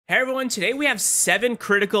Hey everyone, today we have 7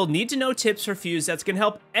 critical need-to-know tips for Fuse that's going to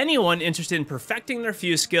help anyone interested in perfecting their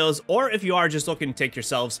Fuse skills, or if you are just looking to take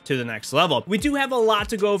yourselves to the next level. We do have a lot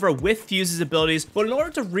to go over with Fuse's abilities, but in order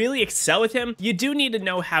to really excel with him, you do need to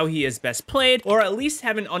know how he is best played, or at least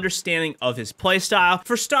have an understanding of his playstyle.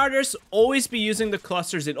 For starters, always be using the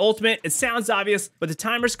clusters in Ultimate. It sounds obvious, but the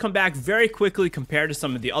timers come back very quickly compared to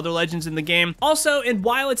some of the other legends in the game. Also, and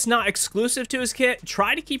while it's not exclusive to his kit,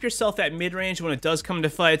 try to keep yourself at mid-range when it does come to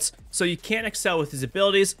fights, so you can excel with his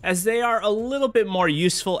abilities, as they are a little bit more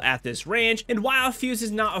useful at this range. And while Fuse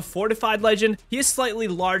is not a fortified legend, he is slightly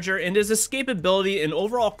larger, and his escapability and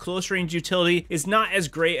overall close range utility is not as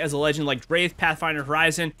great as a legend like Wraith, Pathfinder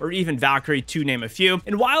Horizon, or even Valkyrie, to name a few.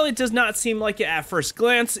 And while it does not seem like it at first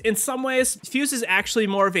glance, in some ways, Fuse is actually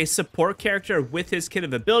more of a support character with his kit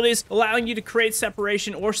of abilities, allowing you to create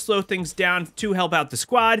separation or slow things down to help out the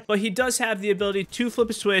squad, but he does have the ability to flip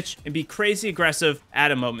a switch and be crazy aggressive at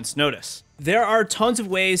a moment's notice. There are tons of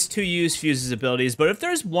ways to use Fuse's abilities, but if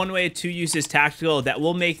there's one way to use his tactical that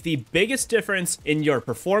will make the biggest difference in your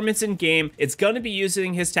performance in game, it's going to be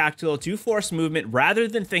using his tactical to force movement rather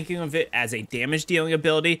than thinking of it as a damage dealing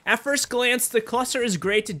ability. At first glance, the cluster is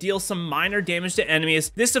great to deal some minor damage to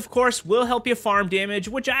enemies. This of course will help you farm damage,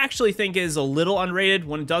 which I actually think is a little underrated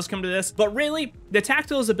when it does come to this, but really, the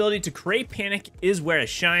tactical's ability to create panic is where it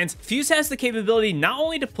shines. Fuse has the capability not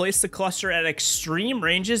only to place the cluster at extreme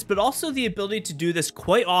ranges, but also the ability to do this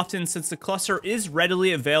quite often since the cluster is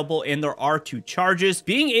readily available and there are 2 charges.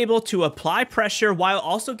 Being able to apply pressure while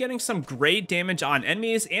also getting some great damage on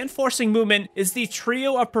enemies and forcing movement is the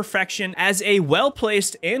trio of perfection, as a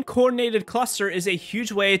well-placed and coordinated cluster is a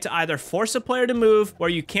huge way to either force a player to move where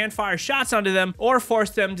you can't fire shots onto them, or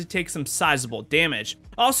force them to take some sizable damage.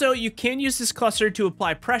 Also, you can use this cluster to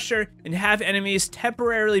apply pressure and have enemies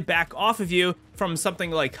temporarily back off of you from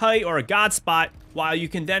something like height or a god spot, while you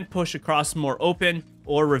can then push across more open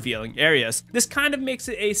or revealing areas. This kind of makes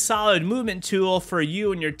it a solid movement tool for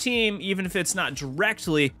you and your team, even if it's not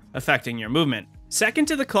directly affecting your movement. Second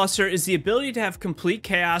to the cluster is the ability to have complete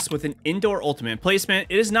chaos with an indoor ultimate placement.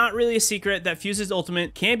 It is not really a secret that Fuse's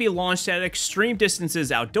ultimate can be launched at extreme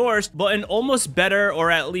distances outdoors, but an almost better,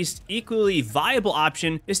 or at least equally viable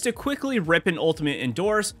option, is to quickly rip an ultimate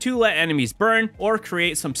indoors to let enemies burn or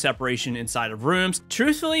create some separation inside of rooms.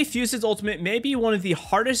 Truthfully, Fuse's ultimate may be one of the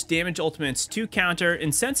hardest damage ultimates to counter,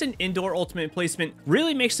 and since an indoor ultimate placement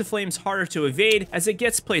really makes the flames harder to evade as it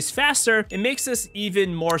gets placed faster, it makes this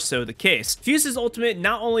even more so the case. Fuse's ultimate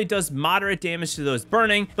not only does moderate damage to those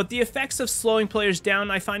burning, but the effects of slowing players down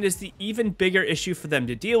I find is the even bigger issue for them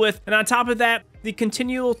to deal with. And on top of that, the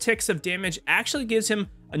continual ticks of damage actually gives him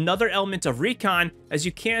another element of recon, as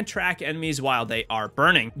you can track enemies while they are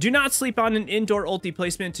burning. Do not sleep on an indoor ulti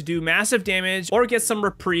placement to do massive damage or get some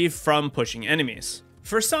reprieve from pushing enemies.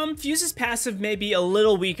 For some, Fuse's passive may be a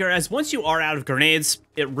little weaker, as once you are out of grenades,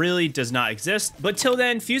 it really does not exist. But till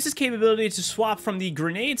then, Fuse's capability to swap from the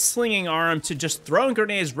grenade slinging arm to just throwing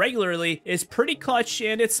grenades regularly is pretty clutch,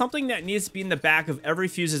 and it's something that needs to be in the back of every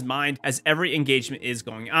Fuse's mind as every engagement is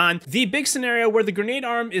going on. The big scenario where the grenade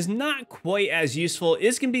arm is not quite as useful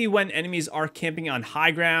is going to be when enemies are camping on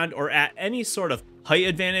high ground or at any sort of height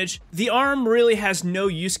advantage. The arm really has no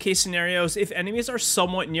use case scenarios if enemies are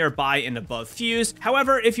somewhat nearby and above Fuse.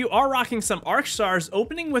 However, if you are rocking some arc stars,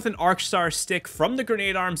 opening with an arc star stick from the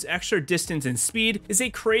grenade arm's extra distance and speed is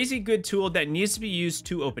a crazy good tool that needs to be used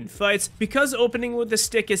to open fights. Because opening with the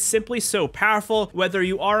stick is simply so powerful, whether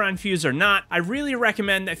you are on Fuse or not, I really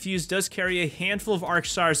recommend that Fuse does carry a handful of arc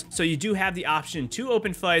stars, so you do have the option to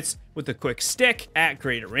open fights with a quick stick at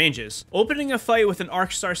greater ranges. Opening a fight with an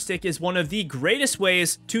arc star stick is one of the greatest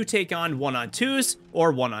ways to take on 1-on-2s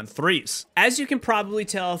or 1-on-3s. As you can probably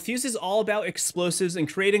tell, Fuse is all about explosives and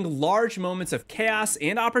creating large moments of chaos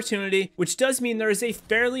and opportunity, which does mean there is a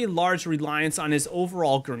fairly large reliance on his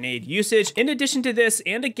overall grenade usage. In addition to this,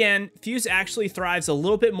 and again, Fuse actually thrives a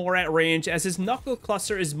little bit more at range, as his knuckle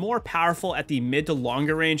cluster is more powerful at the mid to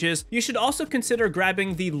longer ranges. You should also consider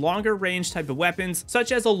grabbing the longer range type of weapons,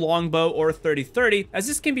 such as a longbow or 30-30, as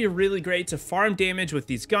this can be really great to farm damage with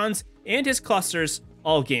these guns and his clusters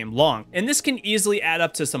all game long. And this can easily add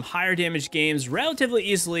up to some higher damage games relatively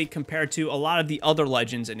easily compared to a lot of the other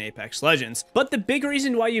legends in Apex Legends. But the big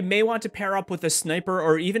reason why you may want to pair up with a sniper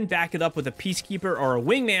or even back it up with a peacekeeper or a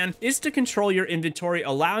wingman is to control your inventory,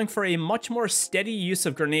 allowing for a much more steady use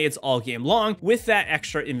of grenades all game long with that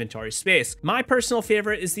extra inventory space. My personal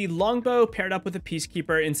favorite is the longbow paired up with a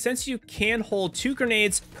peacekeeper, and since you can hold 2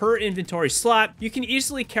 grenades per inventory slot, you can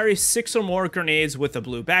easily carry 6 or more grenades with a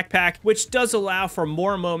blue backpack, which does allow for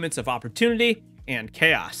more moments of opportunity and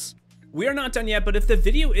chaos. We are not done yet, but if the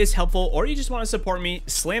video is helpful or you just want to support me,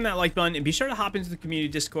 slam that like button and be sure to hop into the community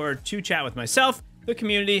Discord to chat with myself, the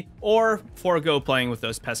community, or forego playing with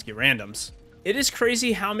those pesky randoms. It is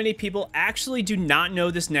crazy how many people actually do not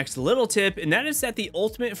know this next little tip, and that is that the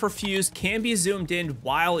ultimate for Fuse can be zoomed in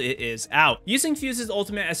while it is out. Using Fuse's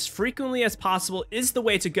ultimate as frequently as possible is the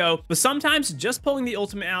way to go, but sometimes just pulling the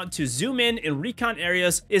ultimate out to zoom in and recon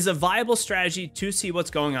areas is a viable strategy to see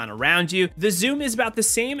what's going on around you. The zoom is about the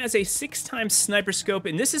same as a 6x sniper scope,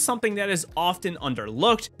 and this is something that is often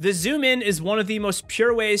underlooked. The zoom in is one of the most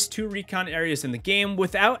pure ways to recon areas in the game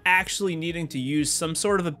without actually needing to use some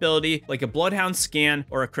sort of ability like a Bloodhound scan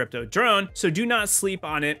or a crypto drone, so do not sleep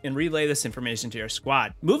on it and relay this information to your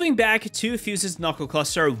squad. Moving back to Fuse's knuckle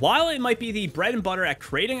cluster, while it might be the bread and butter at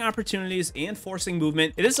creating opportunities and forcing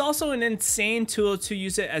movement, it is also an insane tool to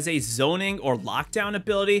use it as a zoning or lockdown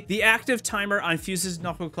ability. The active timer on Fuse's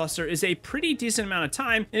knuckle cluster is a pretty decent amount of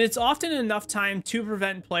time, and it's often enough time to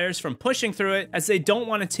prevent players from pushing through it as they don't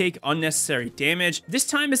want to take unnecessary damage. This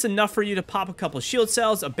time is enough for you to pop a couple shield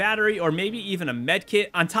cells, a battery, or maybe even a med kit.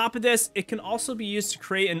 On top of this, it can also be used to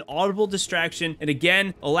create an audible distraction and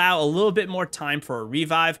again allow a little bit more time for a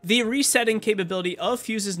revive. The resetting capability of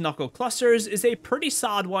Fuse's knuckle clusters is a pretty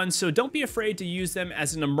solid one, so don't be afraid to use them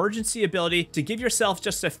as an emergency ability to give yourself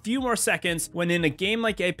just a few more seconds when in a game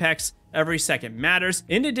like Apex every second matters.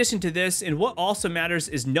 In addition to this, and what also matters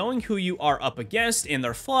is knowing who you are up against and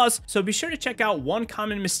their flaws, so be sure to check out one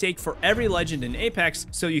common mistake for every legend in Apex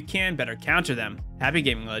so you can better counter them. Happy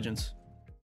gaming, legends.